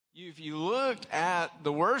If you looked at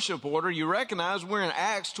the worship order, you recognize we're in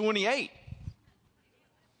Acts 28.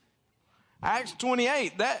 Acts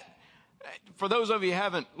 28, that, for those of you who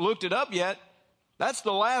haven't looked it up yet, that's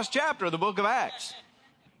the last chapter of the book of Acts.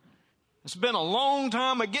 It's been a long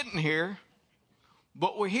time of getting here,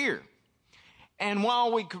 but we're here. And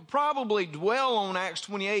while we could probably dwell on Acts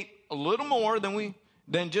 28 a little more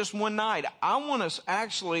than just one night, I want us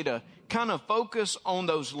actually to kind of focus on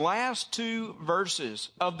those last two verses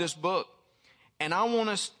of this book. And I want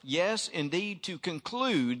us, yes, indeed, to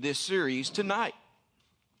conclude this series tonight.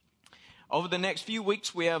 Over the next few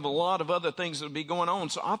weeks, we have a lot of other things that will be going on.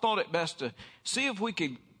 So I thought it best to see if we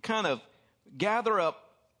could kind of gather up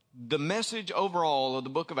the message overall of the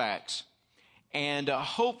book of Acts. And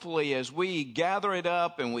hopefully as we gather it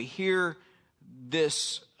up and we hear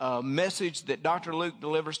this message that Dr. Luke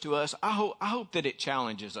delivers to us, I hope that it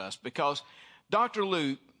challenges us, because Dr.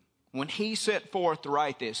 Luke, when he set forth to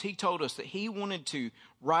write this, he told us that he wanted to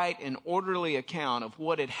write an orderly account of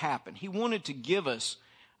what had happened. He wanted to give us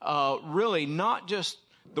really not just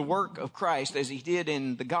the work of Christ as he did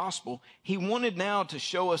in the gospel. He wanted now to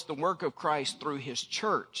show us the work of Christ through his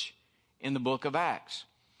church in the book of Acts.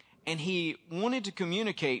 And he wanted to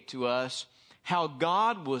communicate to us how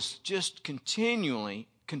God was just continually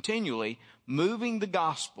moving the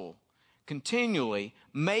gospel, continually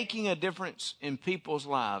making a difference in people's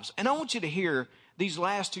lives. And I want you to hear these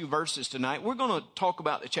last two verses tonight. We're going to talk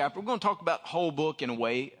about the chapter. We're going to talk about the whole book in a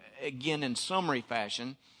way, again in summary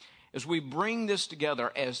fashion, as we bring this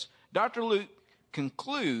together, as Dr. Luke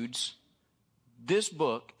concludes this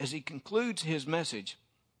book, as he concludes his message,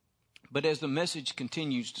 but as the message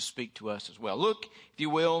continues to speak to us as well. Look, if you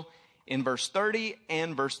will, in verse 30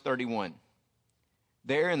 and verse 31.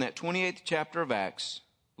 There in that 28th chapter of Acts,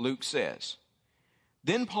 Luke says,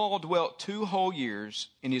 "Then Paul dwelt 2 whole years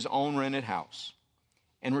in his own rented house,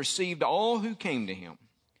 and received all who came to him,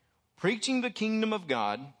 preaching the kingdom of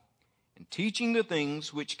God, and teaching the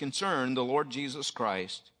things which concern the Lord Jesus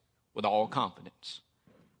Christ with all confidence,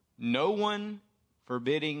 no one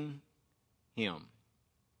forbidding him."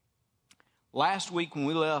 Last week when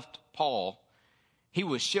we left Paul, he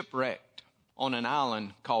was shipwrecked on an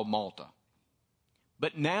island called Malta.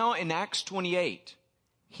 But now in Acts 28,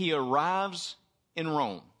 he arrives in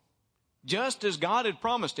Rome. Just as God had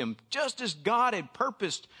promised him, just as God had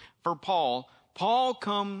purposed for Paul, Paul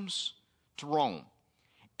comes to Rome.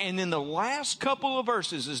 And in the last couple of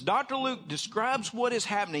verses, as Dr. Luke describes what is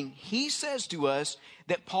happening, he says to us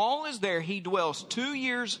that Paul is there. He dwells 2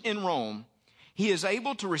 years in Rome. He is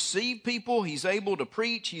able to receive people. He's able to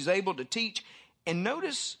preach. He's able to teach. And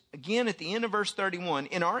notice again at the end of verse 31,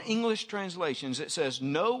 in our English translations, it says,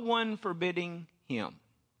 no one forbidding him.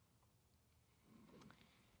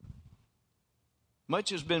 Much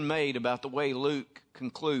has been made about the way Luke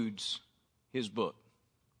concludes his book.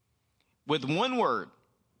 With one word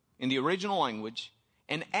in the original language,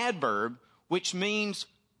 an adverb, which means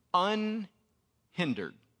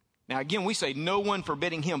unhindered. Now again, we say no one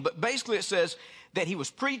forbidding him, but basically it says that he was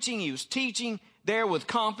preaching, he was teaching there with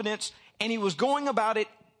confidence, and he was going about it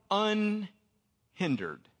unhindered.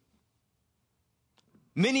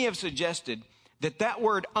 Many have suggested that that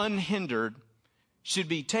word unhindered should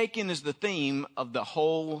be taken as the theme of the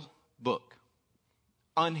whole book.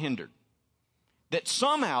 Unhindered. That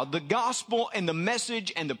somehow the gospel and the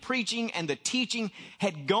message and the preaching and the teaching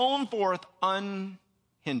had gone forth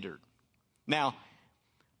unhindered. Now,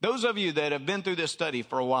 those of you that have been through this study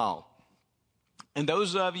for a while, and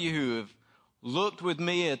those of you who have looked with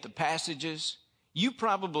me at the passages, you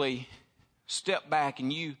probably step back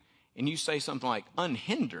and you say something like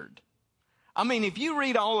unhindered. I mean, if you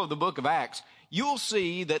read all of the book of Acts, you'll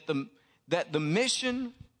see that the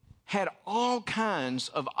mission had all kinds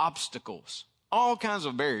of obstacles, all kinds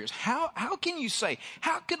of barriers. How can you say,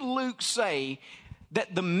 how could Luke say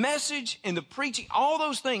that the message and the preaching, all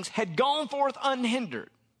those things had gone forth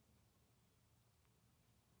unhindered?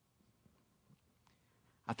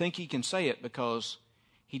 I think he can say it because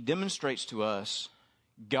he demonstrates to us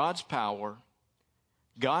God's power,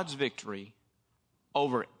 God's victory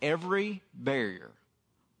over every barrier,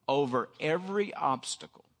 over every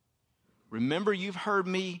obstacle. Remember, you've heard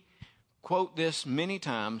me quote this many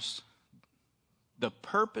times. The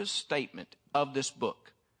purpose statement of this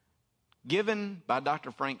book, given by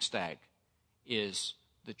Dr. Frank Stagg, is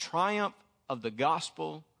the triumph of the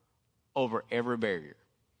gospel over every barrier.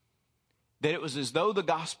 That it was as though the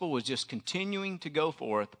gospel was just continuing to go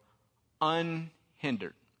forth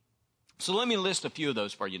unhindered. So let me list a few of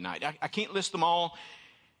those for you tonight. I can't list them all,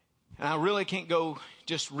 and I really can't go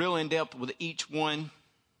just real in depth with each one.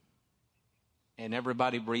 And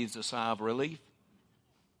everybody breathes a sigh of relief.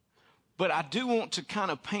 But I do want to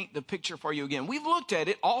kind of paint the picture for you again. We've looked at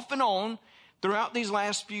it off and on throughout these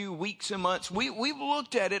last few weeks and months. We've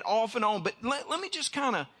looked at it off and on, but let me just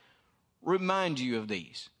kind of remind you of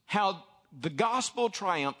these. How the gospel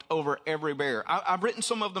triumphed over every barrier. I've written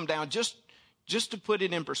some of them down just to put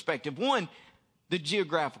it in perspective. One, the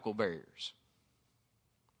geographical barriers.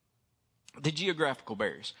 The geographical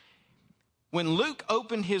barriers. When Luke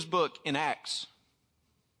opened his book in Acts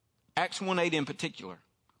 1:8 in particular,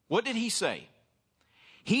 what did he say?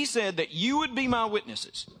 He said that you would be my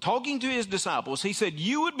witnesses. Talking to his disciples, he said,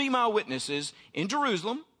 you would be my witnesses in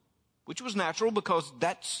Jerusalem, which was natural because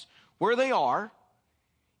that's where they are,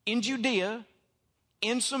 in Judea,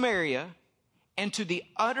 in Samaria, and to the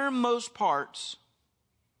uttermost parts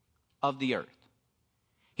of the earth.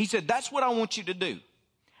 He said, that's what I want you to do.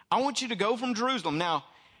 I want you to go from Jerusalem. Now,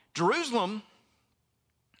 Jerusalem,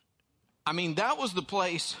 that was the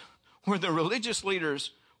place where the religious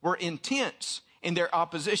leaders were intense in their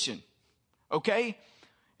opposition. Okay?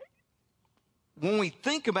 When we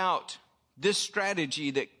think about this strategy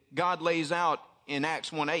that God lays out in Acts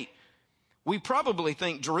 1:8, we probably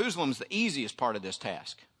think Jerusalem's the easiest part of this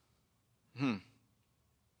task.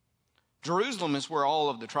 Jerusalem is where all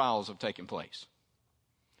of the trials have taken place.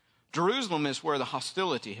 Jerusalem is where the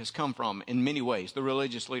hostility has come from in many ways, the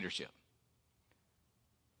religious leadership.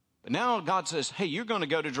 But now God says, hey, you're going to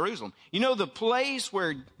go to Jerusalem. You know, the place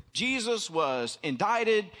where Jesus was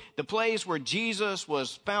indicted, the place where Jesus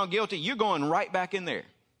was found guilty, you're going right back in there.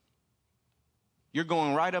 You're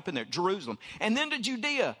going right up in there, Jerusalem. And then to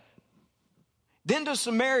Judea. Then to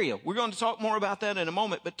Samaria. We're going to talk more about that in a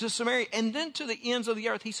moment. But to Samaria. And then to the ends of the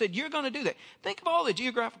earth. He said, you're going to do that. Think of all the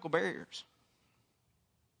geographical barriers.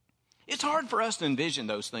 It's hard for us to envision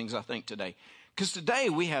those things, I think, today. Because today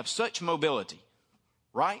we have such mobility.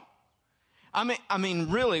 Right? I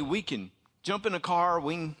mean, really, we can jump in a car.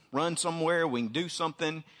 We can run somewhere. We can do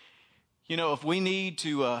something. You know, if we need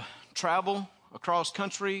to travel across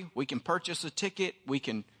country, we can purchase a ticket. We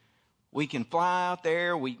can fly out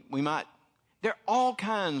there. We might. There are all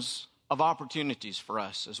kinds of opportunities for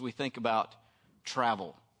us as we think about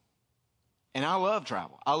travel. And I love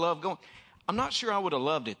travel. I love going. I'm not sure I would have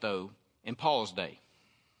loved it, though, in Paul's day.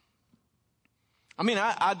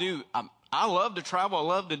 I do. I love to travel. I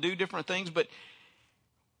love to do different things. But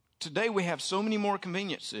today we have so many more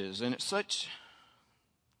conveniences. And it's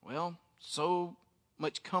so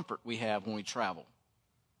much comfort we have when we travel.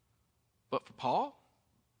 But for Paul,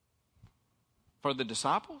 for the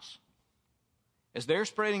disciples, as they're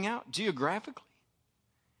spreading out geographically,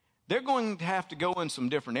 they're going to have to go in some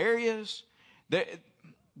different areas.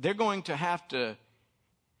 They're going to have to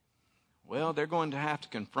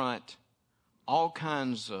confront all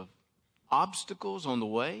kinds of obstacles on the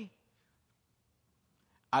way.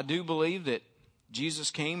 I do believe that Jesus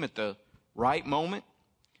came at the right moment,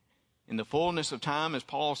 in the fullness of time, as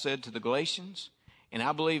Paul said to the Galatians. And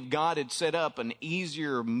I believe God had set up an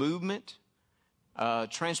easier movement,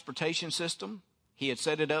 transportation system. He had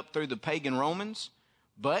set it up through the pagan Romans,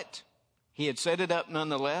 but he had set it up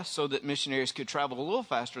nonetheless so that missionaries could travel a little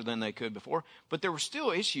faster than they could before. But there were still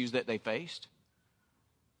issues that they faced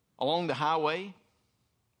along the highway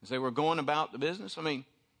as they were going about the business.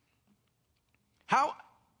 How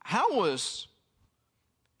was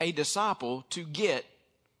a disciple to get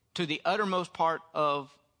to the uttermost part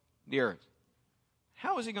of the earth?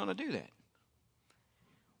 How is he going to do that?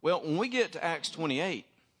 Well, when we get to Acts 28,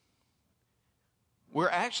 we're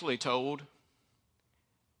actually told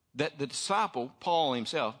that the disciple, Paul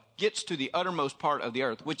himself, gets to the uttermost part of the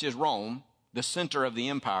earth, which is Rome, the center of the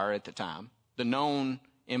empire at the time, the known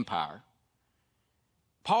empire.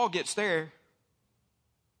 Paul gets there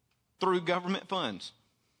through government funds.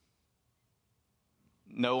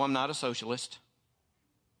 No, I'm not a socialist.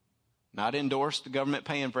 Not endorsed the government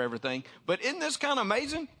paying for everything. But isn't this kind of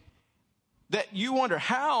amazing? That you wonder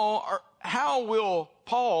how will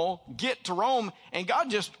Paul get to Rome, and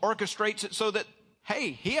God just orchestrates it so that,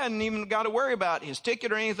 hey, he hadn't even got to worry about his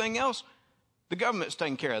ticket or anything else. The government's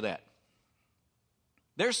taking care of that.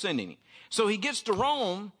 They're sending him. So he gets to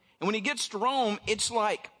Rome, and when he gets to Rome, it's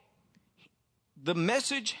like the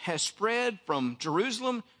message has spread from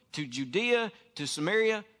Jerusalem to Judea to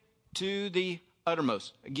Samaria to the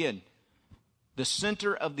uttermost. Again, the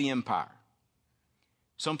center of the empire.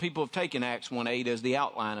 Some people have taken Acts 1:8 as the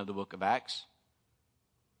outline of the book of Acts.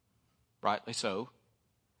 Rightly so,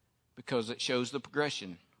 because it shows the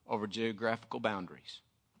progression over geographical boundaries.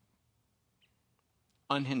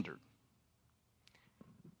 Unhindered.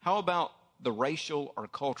 How about the racial or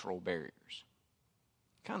cultural barriers?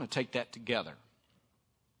 Kind of take that together.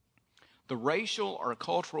 The racial or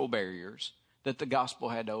cultural barriers that the gospel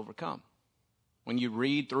had to overcome. When you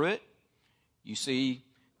read through it, you see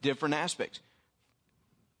different aspects.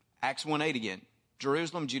 Acts 1:8 again.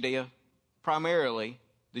 Jerusalem, Judea, primarily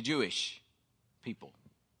the Jewish people.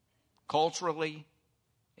 Culturally,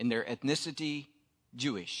 in their ethnicity,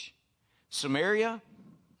 Jewish. Samaria,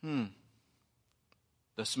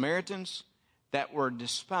 the Samaritans that were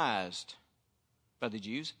despised by the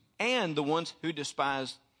Jews, and the ones who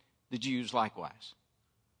despised the Jews likewise.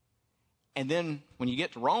 And then when you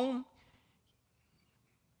get to Rome,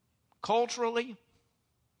 culturally,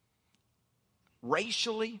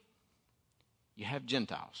 racially, you have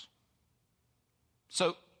Gentiles.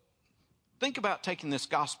 So think about taking this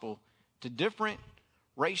gospel to different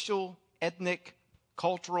racial, ethnic,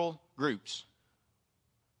 cultural groups.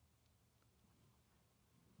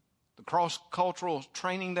 The cross-cultural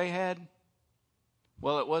training they had,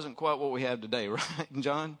 well, it wasn't quite what we have today, right,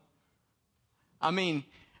 John? I mean,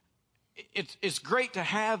 it's great to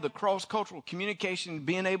have the cross-cultural communication,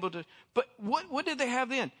 being able to, but what did they have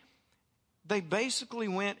then? They basically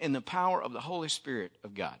went in the power of the Holy Spirit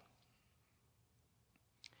of God.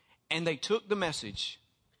 And they took the message,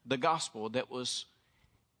 the gospel, that was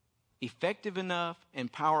effective enough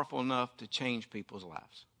and powerful enough to change people's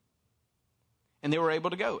lives. And they were able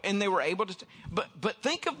to go. And they were able to, but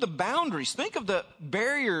think of the boundaries. Think of the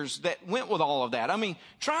barriers that went with all of that. I mean,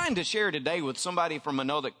 trying to share today with somebody from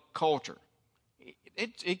another culture,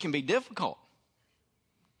 it can be difficult.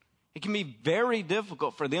 It can be very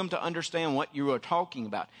difficult for them to understand what you are talking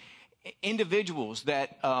about. Individuals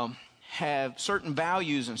that have certain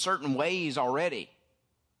values and certain ways already,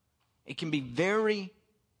 it can be very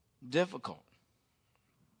difficult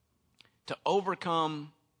to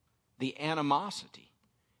overcome the animosity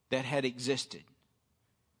that had existed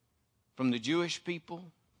from the Jewish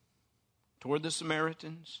people toward the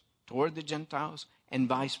Samaritans, toward the Gentiles, and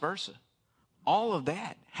vice versa. All of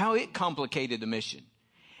that, how it complicated the mission.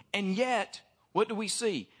 And yet, what do we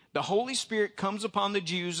see? The Holy Spirit comes upon the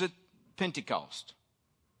Jews at Pentecost.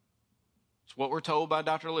 It's what we're told by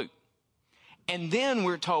Dr. Luke. And then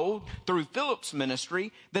we're told through Philip's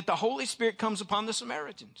ministry that the Holy Spirit comes upon the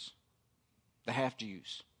Samaritans, the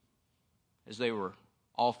half-Jews, as they were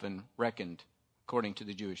often reckoned according to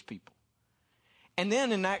the Jewish people. And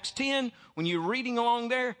then in Acts 10, when you're reading along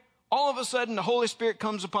there, all of a sudden the Holy Spirit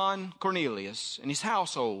comes upon Cornelius and his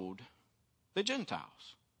household, the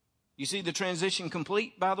Gentiles. You see the transition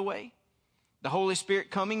complete, by the way? The Holy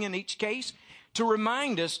Spirit coming in each case to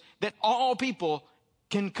remind us that all people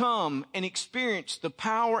can come and experience the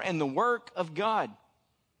power and the work of God.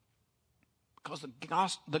 Because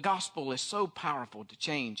the gospel is so powerful to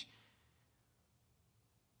change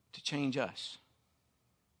us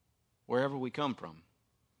wherever we come from.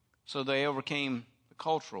 So they overcame the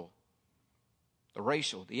cultural, the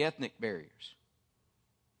racial, the ethnic barriers.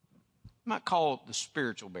 You might call it the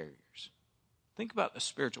spiritual barriers. Think about the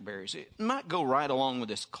spiritual barriers. It might go right along with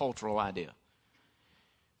this cultural idea.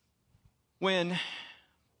 When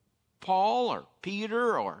Paul or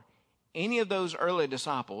Peter or any of those early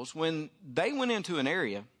disciples, when they went into an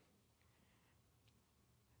area,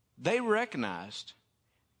 they recognized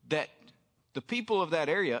that the people of that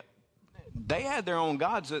area, they had their own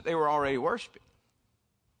gods that they were already worshiping.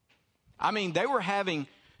 I mean, they were having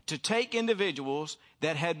to take individuals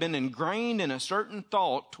that had been ingrained in a certain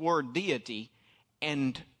thought toward deity,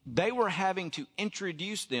 and they were having to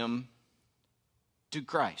introduce them to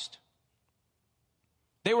Christ.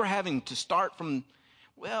 They were having to start from,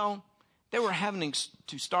 they were having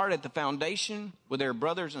to start at the foundation with their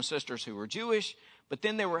brothers and sisters who were Jewish, but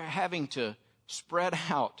then they were having to spread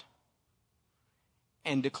out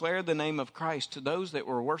and declare the name of Christ to those that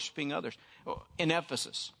were worshiping others. In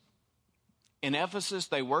Ephesus,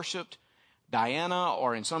 they worshiped Diana,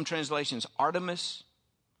 or in some translations, Artemis.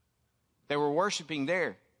 They were worshiping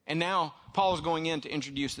there. And now Paul's going in to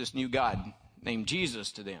introduce this new God named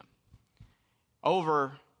Jesus to them.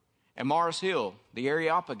 Over at Mars Hill, the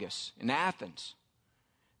Areopagus in Athens,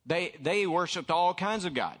 they worshiped all kinds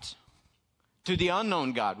of gods to the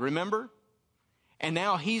unknown God, remember? And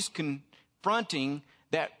now he's confronting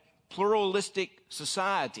that pluralistic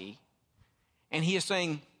society, and he is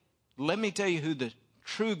saying, let me tell you who the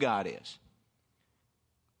true God is.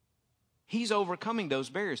 He's overcoming those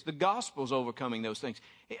barriers. The gospel's overcoming those things.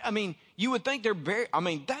 I mean, you would think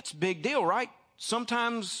that's a big deal, right?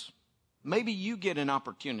 Sometimes maybe you get an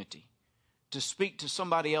opportunity to speak to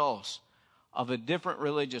somebody else of a different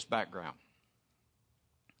religious background.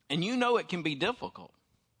 And you know it can be difficult.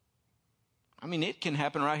 I mean, it can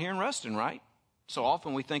happen right here in Ruston, right? So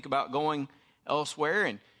often we think about going elsewhere,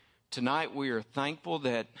 and tonight we are thankful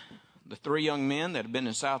that the 3 young men that have been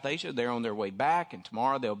in South Asia, they're on their way back, and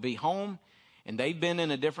tomorrow they'll be home. And they've been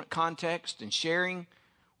in a different context and sharing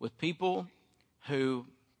with people who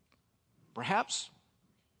perhaps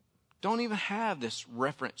don't even have this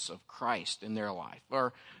reference of Christ in their life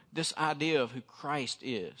or this idea of who Christ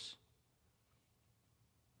is.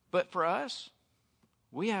 But for us,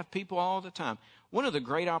 we have people all the time. One of the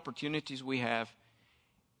great opportunities we have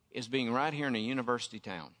is being right here in a university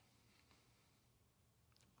town.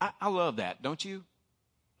 I love that, don't you?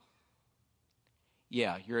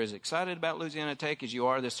 Yeah, you're as excited about Louisiana Tech as you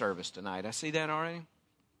are this service tonight. I see that already.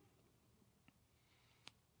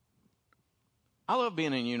 I love being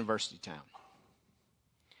in a university town.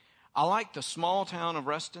 I like the small town of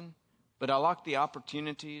Ruston, but I like the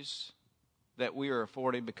opportunities that we are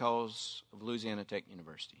afforded because of Louisiana Tech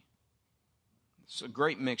University. It's a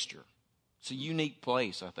great mixture. It's a unique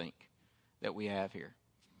place, I think, that we have here.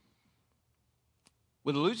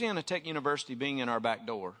 With Louisiana Tech University being in our back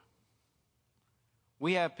door,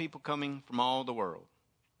 we have people coming from all the world,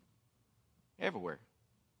 everywhere.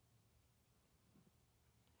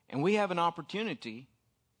 And we have an opportunity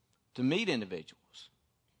to meet individuals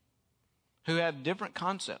who have different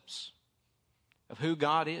concepts of who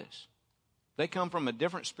God is. They come from a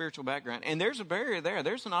different spiritual background. And there's a barrier there.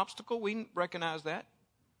 There's an obstacle. We recognize that.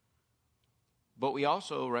 But we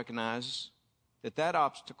also recognize that that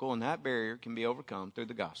obstacle and that barrier can be overcome through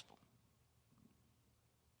the gospel.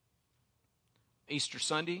 Easter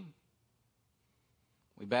Sunday,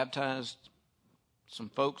 we baptized some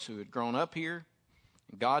folks who had grown up here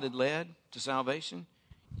and God had led to salvation.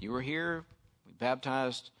 You were here. We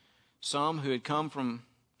baptized some who had come from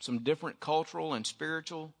some different cultural and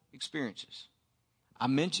spiritual experiences. I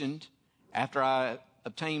mentioned, after I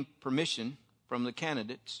obtained permission from the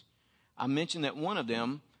candidates, I mentioned that one of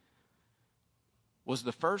them was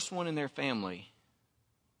the first one in their family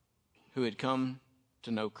who had come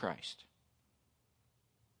to know Christ.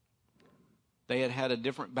 They had had a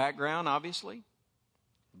different background, obviously,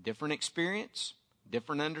 different experience,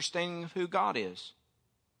 different understanding of who God is.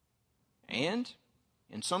 And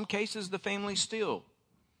in some cases, the family still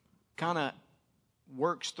kind of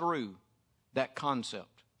works through that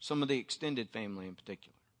concept, some of the extended family in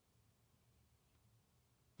particular.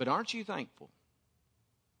 But aren't you thankful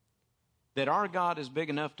that our God is big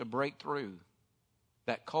enough to break through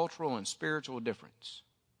that cultural and spiritual difference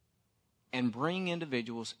and bring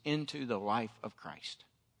individuals into the life of Christ?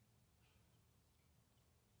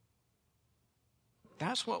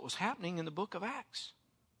 That's what was happening in the book of Acts.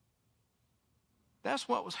 That's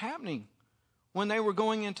what was happening when they were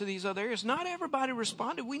going into these other areas. Not everybody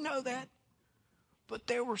responded, we know that. But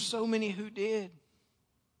there were so many who did.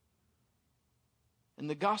 And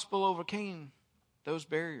the gospel overcame those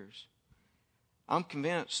barriers. I'm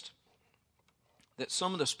convinced that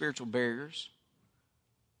some of the spiritual barriers,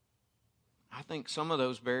 I think some of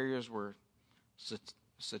those barriers were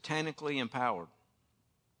satanically empowered.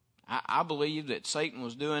 I believe that Satan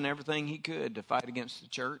was doing everything he could to fight against the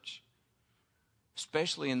church,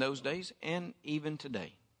 especially in those days and even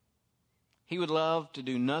today. He would love to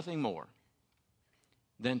do nothing more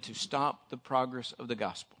than to stop the progress of the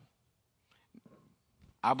gospel.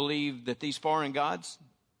 I believe that these foreign gods,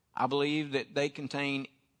 I believe that they contain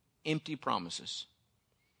empty promises.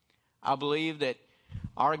 I believe that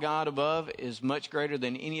our God above is much greater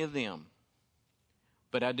than any of them.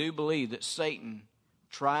 But I do believe that Satan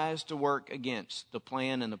tries to work against the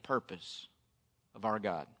plan and the purpose of our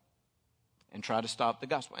God and try to stop the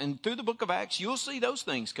gospel. And through the book of Acts, you'll see those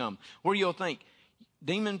things come where you'll think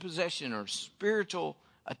demon possession or spiritual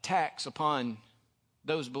attacks upon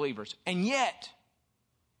those believers. And yet,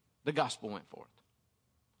 the gospel went forth.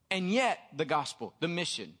 And yet, the gospel, the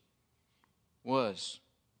mission, was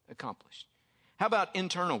accomplished. How about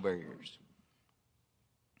internal barriers?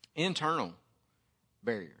 Internal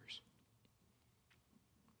barriers.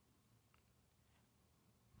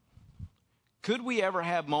 Could we ever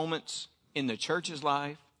have moments in the church's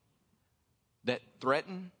life that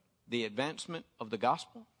threaten the advancement of the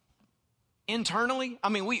gospel? Internally? I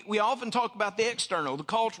mean, we often talk about the external, the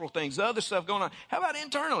cultural things, the other stuff going on. How about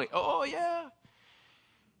internally? Oh, yeah.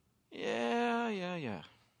 Yeah.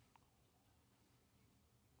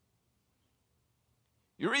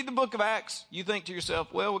 You read the book of Acts, you think to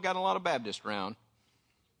yourself, well, we got a lot of Baptists around.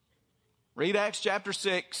 Read Acts chapter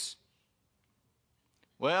 6.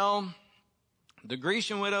 Well, the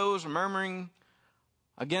Grecian widows are murmuring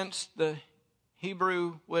against the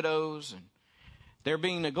Hebrew widows, and they're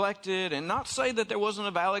being neglected, and not say that there wasn't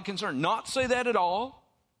a valid concern. Not say that at all.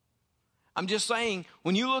 I'm just saying,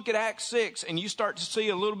 when you look at Acts 6 and you start to see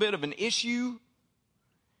a little bit of an issue,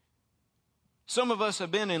 some of us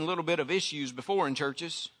have been in a little bit of issues before in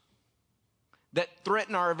churches. that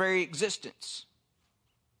threaten our very existence.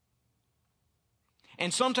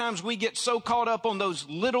 And sometimes we get so caught up on those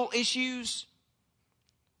little issues,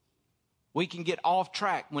 we can get off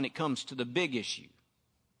track when it comes to the big issue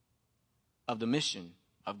of the mission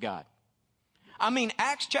of God. I mean,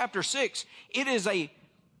 Acts chapter 6, it is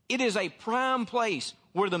a prime place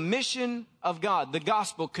where the mission of God, the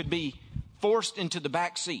gospel, could be forced into the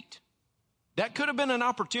back seat. That could have been an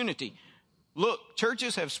opportunity. Look,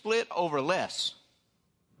 churches have split over less.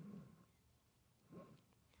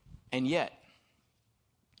 And yet,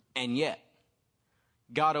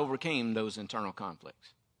 God overcame those internal conflicts.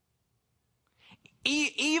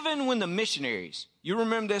 Even when the missionaries, you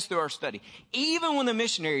remember this through our study, even when the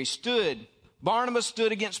missionaries Barnabas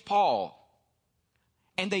stood against Paul,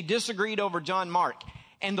 and they disagreed over John Mark.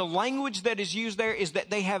 And the language that is used there is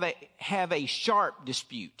that they have a sharp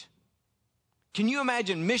dispute. Can you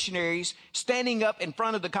imagine missionaries standing up in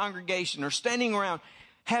front of the congregation or standing around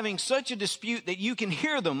having such a dispute that you can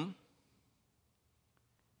hear them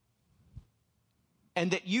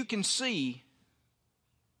and that you can see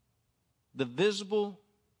the visible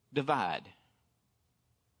divide?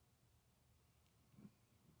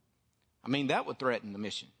 I mean, that would threaten the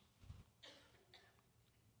mission.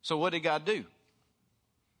 So what did God do?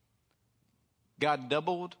 God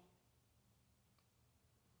doubled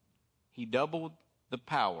the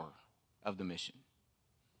power of the mission.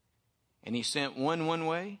 And he sent one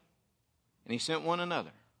way, and he sent one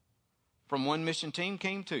another. From one mission team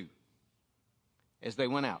came two as they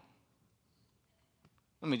went out.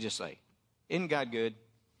 Let me just say, isn't God good?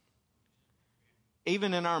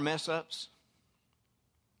 Even in our mess ups,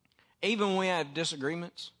 even when we have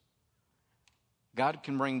disagreements, God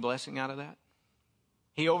can bring blessing out of that.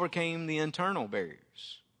 He overcame the internal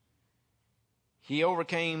barriers. He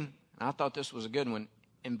overcame, and I thought this was a good one,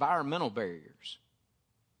 environmental barriers.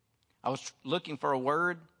 I was looking for a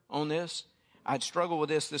word on this. I'd struggled with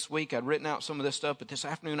this week. I'd written out some of this stuff, but this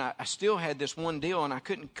afternoon I still had this one deal, and I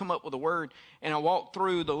couldn't come up with a word. And I walked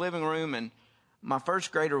through the living room, and my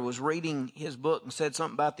first grader was reading his book and said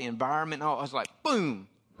something about the environment. I was like, boom.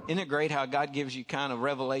 Isn't it great how God gives you kind of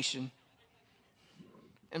revelation?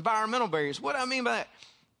 Environmental barriers. What do I mean by that?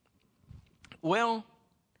 Well,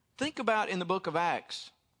 think about in the book of Acts.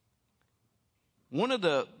 One of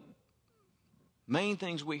the main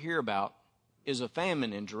things we hear about is a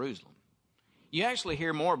famine in Jerusalem. You actually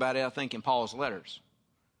hear more about it, I think, in Paul's letters.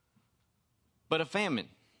 But a famine.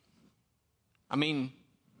 I mean,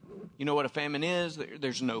 you know what a famine is?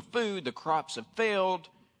 There's no food. The crops have failed.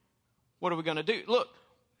 What are we going to do? Look,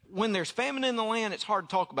 when there's famine in the land, it's hard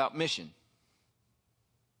to talk about mission.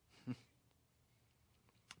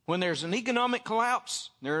 When there's an economic collapse,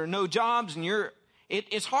 there are no jobs, and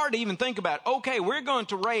it's hard to even think about, okay, we're going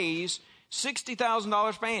to raise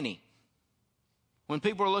 $60,000 for Annie. When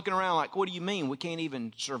people are looking around like, what do you mean? We can't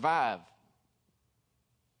even survive.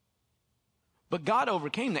 But God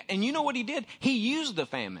overcame that. And you know what he did? He used the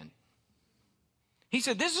famine. He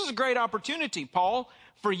said, this is a great opportunity, Paul,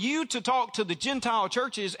 for you to talk to the Gentile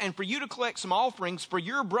churches and for you to collect some offerings for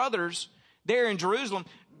your brothers there in Jerusalem,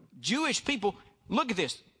 Jewish people. Look at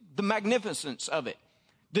this, the magnificence of it.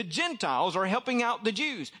 The Gentiles are helping out the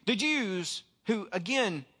Jews. The Jews who,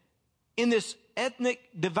 again, in this ethnic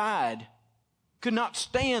divide, could not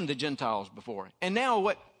stand the Gentiles before. And now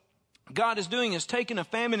what God is doing is taking a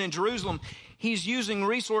famine in Jerusalem. He's using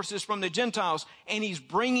resources from the Gentiles, and he's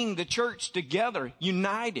bringing the church together,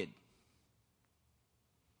 united.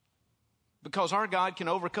 Because our God can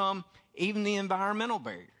overcome even the environmental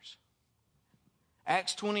barriers.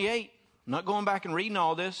 Acts 28, I'm not going back and reading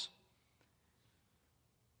all this.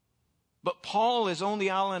 But Paul is on the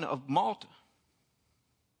island of Malta.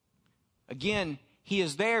 Again, he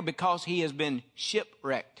is there because he has been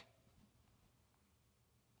shipwrecked.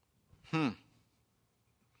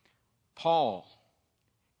 Paul,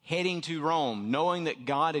 heading to Rome, knowing that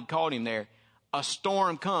God had called him there, a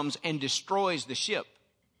storm comes and destroys the ship.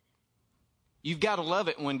 You've got to love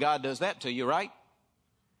it when God does that to you, right?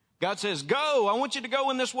 God says, go, I want you to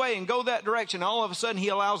go in this way and go that direction. All of a sudden, he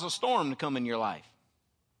allows a storm to come in your life.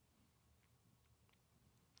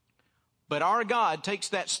 But our God takes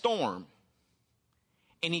that storm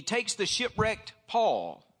and he takes the shipwrecked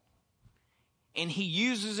Paul and he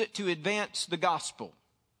uses it to advance the gospel.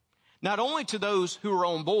 Not only to those who are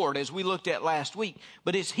on board, as we looked at last week,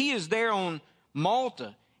 but as he is there on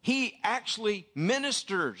Malta, he actually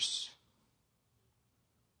ministers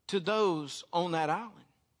to those on that island.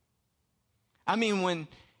 I mean, when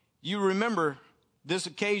you remember this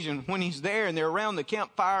occasion when he's there and they're around the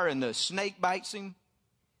campfire and the snake bites him,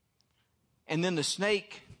 and then the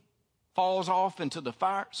snake falls off into the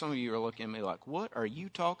fire. Some of you are looking at me like, what are you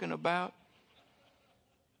talking about?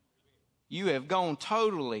 You have gone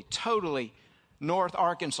totally North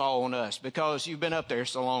Arkansas on us because you've been up there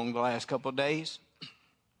so long the last couple of days.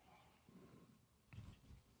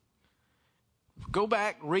 Go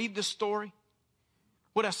back, read the story.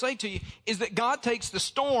 What I say to you is that God takes the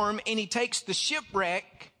storm and he takes the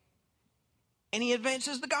shipwreck and he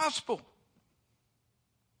advances the gospel.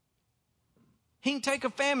 He can take a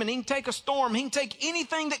famine, he can take a storm, he can take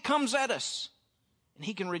anything that comes at us and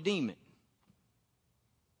he can redeem it.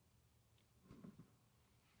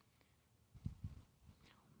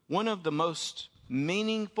 One of the most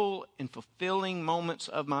meaningful and fulfilling moments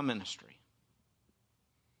of my ministry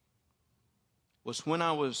was when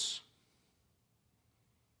I was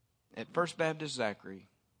at First Baptist Zachary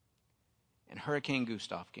and Hurricane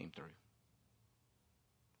Gustav came through.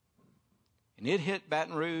 And it hit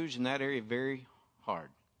Baton Rouge in that area very hard.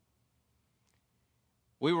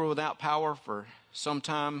 We were without power for some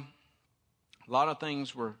time. A lot of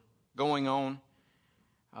things were going on.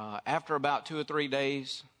 After about 2 or 3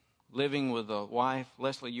 days living with a wife,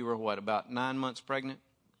 Leslie, you were what, about 9 months pregnant?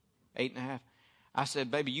 8.5? I said,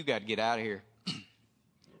 baby, you got to get out of here.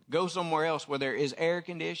 Go somewhere else where there is air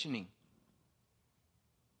conditioning.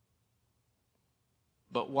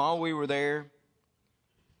 But while we were there,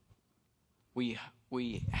 we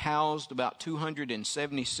housed about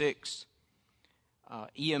 276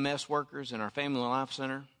 EMS workers in our Family Life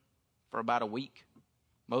Center for about a week,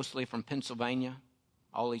 mostly from Pennsylvania.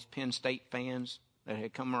 All these Penn State fans that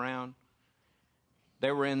had come around,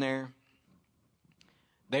 they were in there.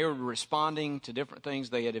 They were responding to different things.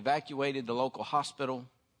 They had evacuated the local hospital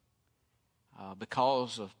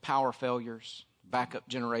because of power failures. Backup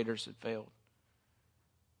generators had failed.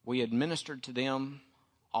 We administered to them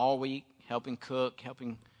all week, helping cook,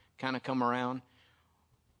 helping kind of come around.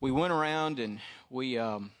 We went around and we,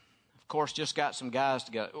 of course, just got some guys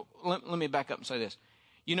together. Let me back up and say this.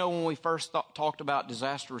 You know, when we first talked about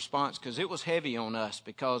disaster response, because it was heavy on us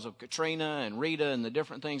because of Katrina and Rita and the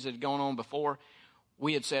different things that had gone on before,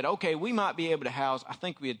 we had said, okay, we might be able to house, I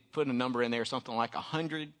think we had put a number in there, something like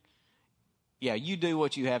 100. Yeah, you do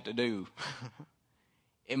what you have to do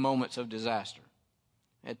in moments of disaster.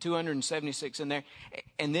 We had 276 in there.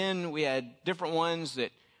 And then we had different ones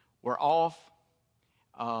that were off.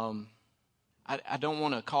 I don't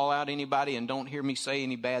want to call out anybody and don't hear me say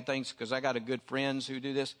any bad things because I got a good friends who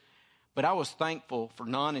do this. But I was thankful for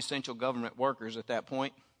non-essential government workers at that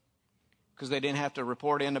point because they didn't have to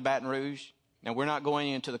report into Baton Rouge. Now, we're not going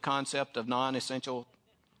into the concept of non-essential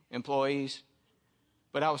employees,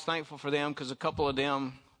 but I was thankful for them because a couple of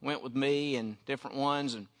them went with me and different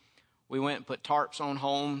ones, and we went and put tarps on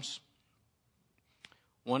homes.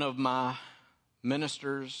 One of my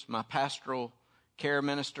ministers, my pastoral care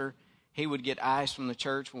minister, he would get ice from the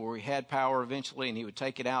church where we had power eventually, and he would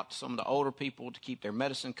take it out to some of the older people to keep their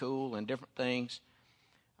medicine cool and different things.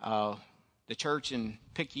 The church in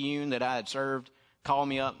Picayune that I had served called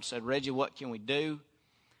me up and said, Reggie, what can we do?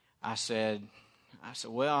 I said,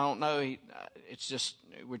 well, I don't know. It's just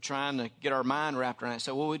we're trying to get our mind wrapped around it.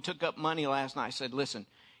 So, well, we took up money last night. I said, listen,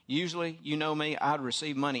 usually, you know me, I'd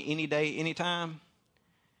receive money any day, anytime,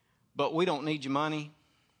 but we don't need your money.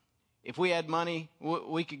 If we had money,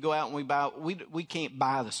 we could go out and we can't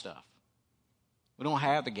buy the stuff. We don't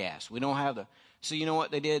have the gas. We don't have the. So you know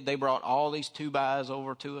what they did? They brought all these 2-bys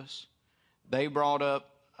over to us. They brought up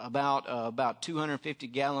about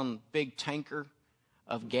 250-gallon big tanker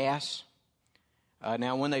of gas.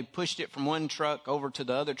 Now, when they pushed it from one truck over to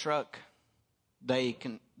the other truck, they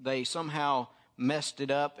somehow messed it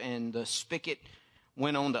up, and the spigot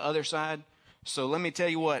went on the other side. So let me tell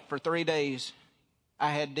you what, for 3 days, I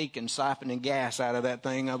had deacons siphoning gas out of that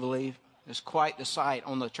thing, I believe. It's quite the sight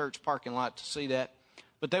on the church parking lot to see that.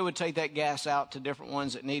 But they would take that gas out to different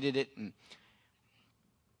ones that needed it. And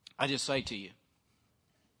I just say to you,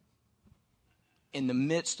 in the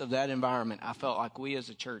midst of that environment, I felt like we as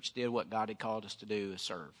a church did what God had called us to do, is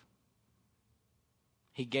serve.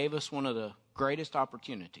 He gave us one of the greatest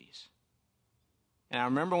opportunities. And I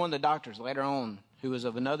remember one of the doctors later on, who was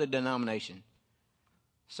of another denomination,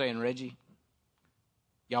 saying, Reggie,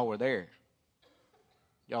 y'all were there.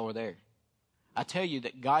 Y'all were there. I tell you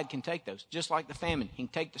that God can take those, just like the famine. He can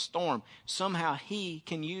take the storm. Somehow he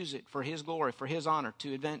can use it for his glory, for his honor,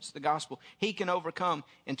 to advance the gospel. He can overcome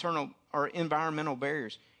internal or environmental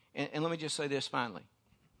barriers. And let me just say this finally.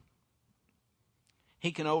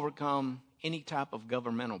 He can overcome any type of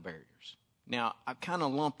governmental barriers. Now, I've kind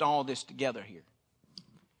of lumped all this together here.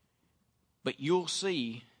 But you'll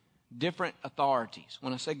see different authorities.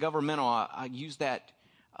 When I say governmental, I use that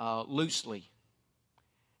loosely,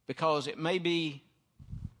 because it may be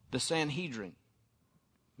the Sanhedrin,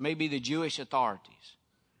 maybe the Jewish authorities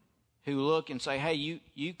who look and say, hey,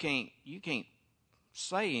 you can't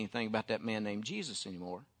say anything about that man named Jesus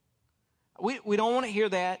anymore. We don't want to hear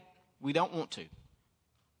that. We don't want to.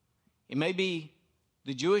 It may be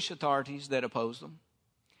the Jewish authorities that oppose them.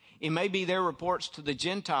 It may be their reports to the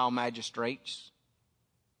Gentile magistrates,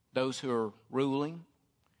 those who are ruling.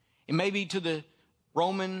 It may be to the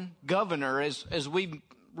Roman governor, as we've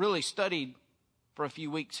really studied for a few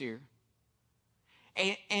weeks here.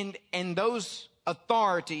 And those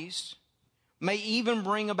authorities may even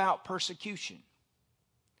bring about persecution.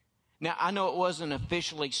 Now, I know it wasn't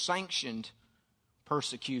officially sanctioned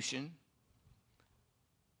persecution,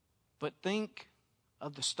 but think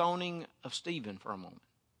of the stoning of Stephen for a moment.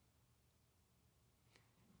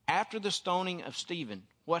 After the stoning of Stephen,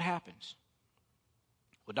 what happens?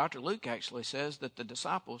 Well, Dr. Luke actually says that the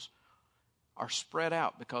disciples are spread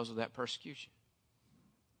out because of that persecution.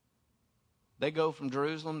 They go from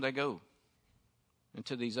Jerusalem, they go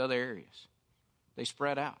into these other areas. They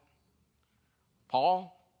spread out.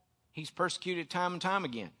 Paul, he's persecuted time and time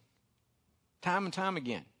again. Time and time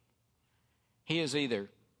again. He is either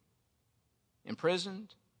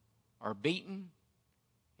imprisoned or beaten,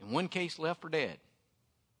 in one case left for dead.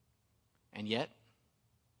 And yet,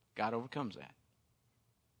 God overcomes that.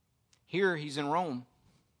 Here he's in Rome.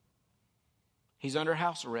 He's under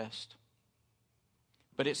house arrest.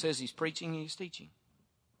 But it says he's preaching and he's teaching.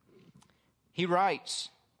 He writes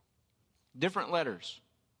different letters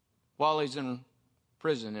while he's in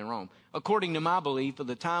prison in Rome. According to my belief of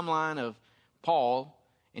the timeline of Paul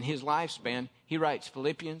and his lifespan, he writes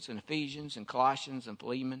Philippians and Ephesians and Colossians and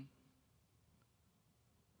Philemon.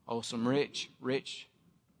 Oh, some rich, rich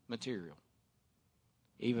material,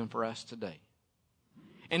 even for us today.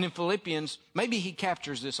 And in Philippians, maybe he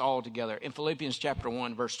captures this all together. In Philippians chapter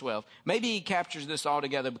 1, verse 12, maybe he captures this all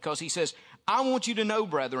together because he says, I want you to know,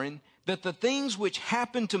 brethren, that the things which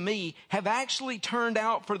happened to me have actually turned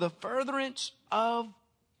out for the furtherance of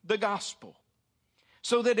the gospel,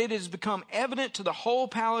 so that it has become evident to the whole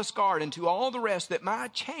palace guard and to all the rest that my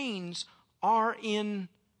chains are in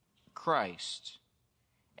Christ.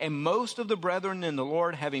 And most of the brethren in the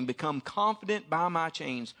Lord, having become confident by my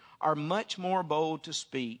chains, are much more bold to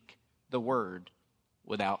speak the word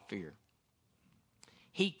without fear.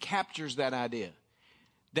 He captures that idea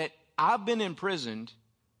that I've been imprisoned,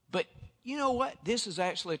 but you know what? This has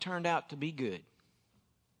actually turned out to be good.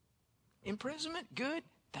 Imprisonment, good?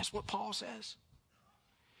 That's what Paul says.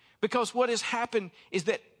 Because what has happened is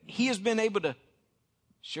that he has been able to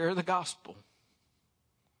share the gospel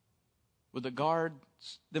with the guards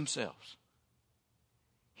themselves.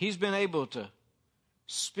 He's been able to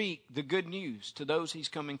speak the good news to those he's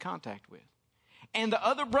come in contact with. And the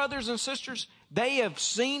other brothers and sisters, they have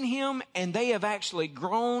seen him and they have actually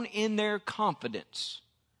grown in their confidence.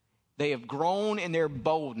 They have grown in their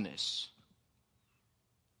boldness.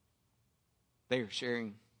 They are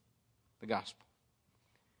sharing the gospel.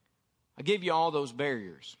 I give you all those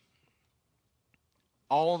barriers.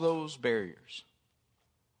 All those barriers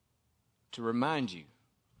to remind you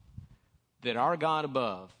that our God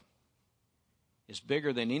above is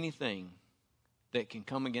bigger than anything that can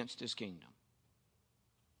come against his kingdom.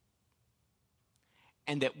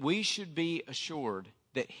 And that we should be assured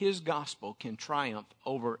that his gospel can triumph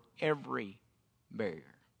over every barrier.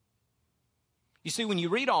 You see, when you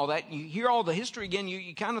read all that, you hear all the history again,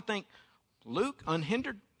 you kind of think, Luke,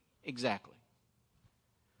 unhindered? Exactly.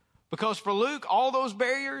 Because for Luke, all those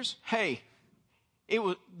barriers, hey,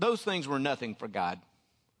 those things were nothing for God.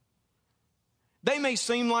 They may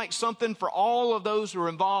seem like something for all of those who are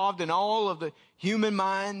involved in all of the human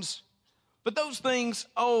minds, but those things,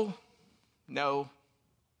 oh, no.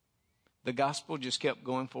 The gospel just kept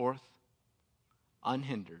going forth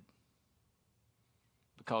unhindered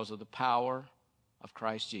because of the power of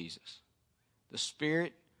Christ Jesus. The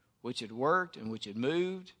Spirit which had worked and which had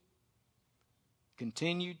moved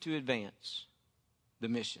continued to advance the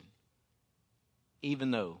mission, even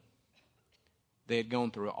though they had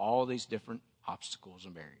gone through all these different obstacles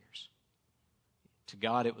and barriers. To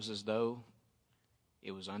God, it was as though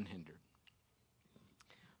it was unhindered.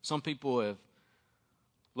 Some people have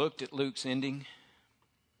looked at Luke's ending,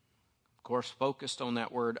 of course, focused on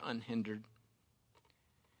that word unhindered.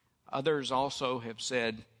 Others also have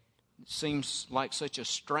said, it seems like such a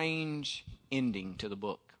strange ending to the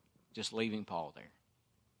book, just leaving Paul there.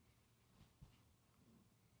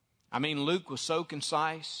 I mean, Luke was so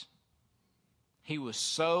concise. He was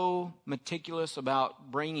so meticulous about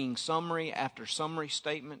bringing summary after summary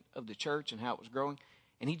statement of the church and how it was growing.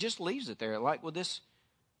 And he just leaves it there. Like with this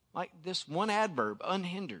like this one adverb,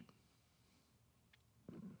 unhindered.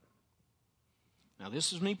 Now,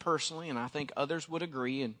 this is me personally, and I think others would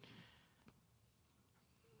agree, and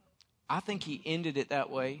I think he ended it that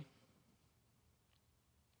way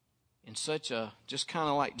in such a, just kind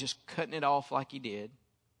of like just cutting it off like he did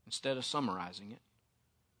instead of summarizing it.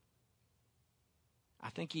 I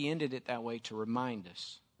think he ended it that way to remind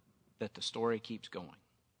us that the story keeps going.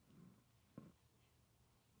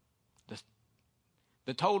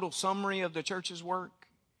 The total summary of the church's work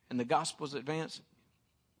and the gospel's advance,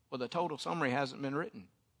 well, the total summary hasn't been written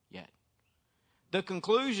yet. The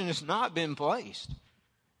conclusion has not been placed.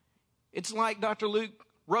 It's like Dr. Luke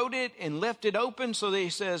wrote it and left it open so that he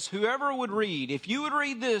says, whoever would read, if you would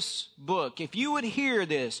read this book, if you would hear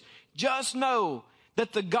this, just know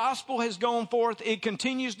that the gospel has gone forth, it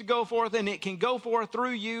continues to go forth, and it can go forth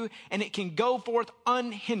through you, and it can go forth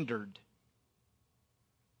unhindered.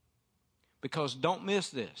 Because don't miss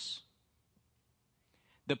this.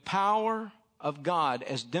 The power of God,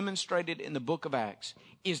 as demonstrated in the book of Acts,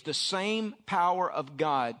 is the same power of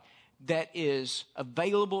God that is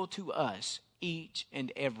available to us each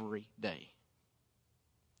and every day.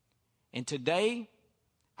 And today,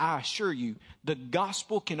 I assure you, the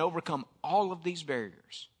gospel can overcome all of these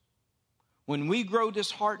barriers. When we grow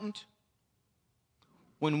disheartened,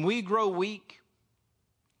 when we grow weak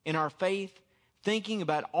in our faith, thinking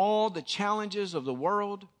about all the challenges of the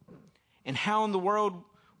world and how in the world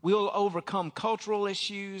we'll overcome cultural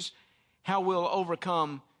issues, how we'll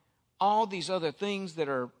overcome all these other things that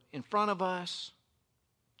are in front of us,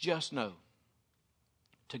 just know,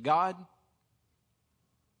 to God,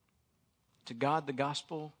 the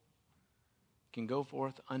gospel can go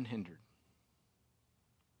forth unhindered.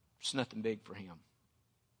 There's nothing big for him.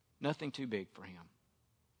 Nothing too big for him.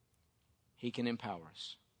 He can empower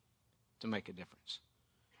us to make a difference.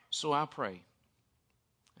 So I pray,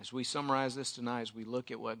 as we summarize this tonight, as we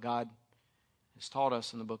look at what God has taught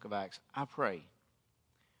us in the book of Acts, I pray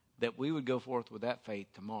that we would go forth with that faith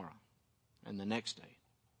tomorrow and the next day.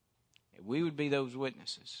 That we would be those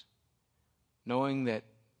witnesses, knowing that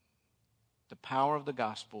the power of the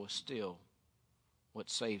gospel is still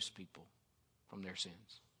what saves people from their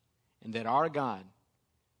sins. And that our God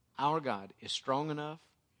is strong enough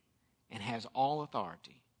and has all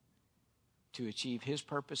authority to achieve his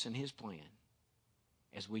purpose and his plan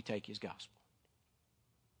as we take his gospel.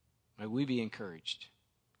 May we be encouraged,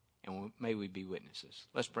 and may we be witnesses.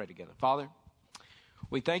 Let's pray together. Father,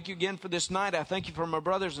 we thank you again for this night. I thank you for my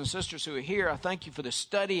brothers and sisters who are here. I thank you for the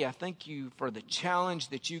study. I thank you for the challenge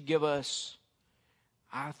that you give us.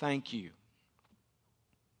 I thank you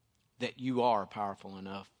that you are powerful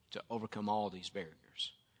enough to overcome all these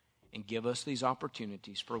barriers and give us these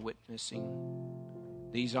opportunities for witnessing,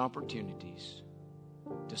 these opportunities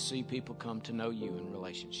to see people come to know you in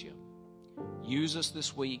relationship. Use us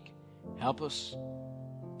this week. Help us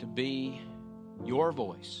to be your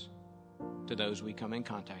voice to those we come in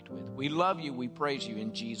contact with. We love you. We praise you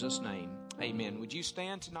in Jesus' name. Amen. Would you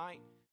stand tonight?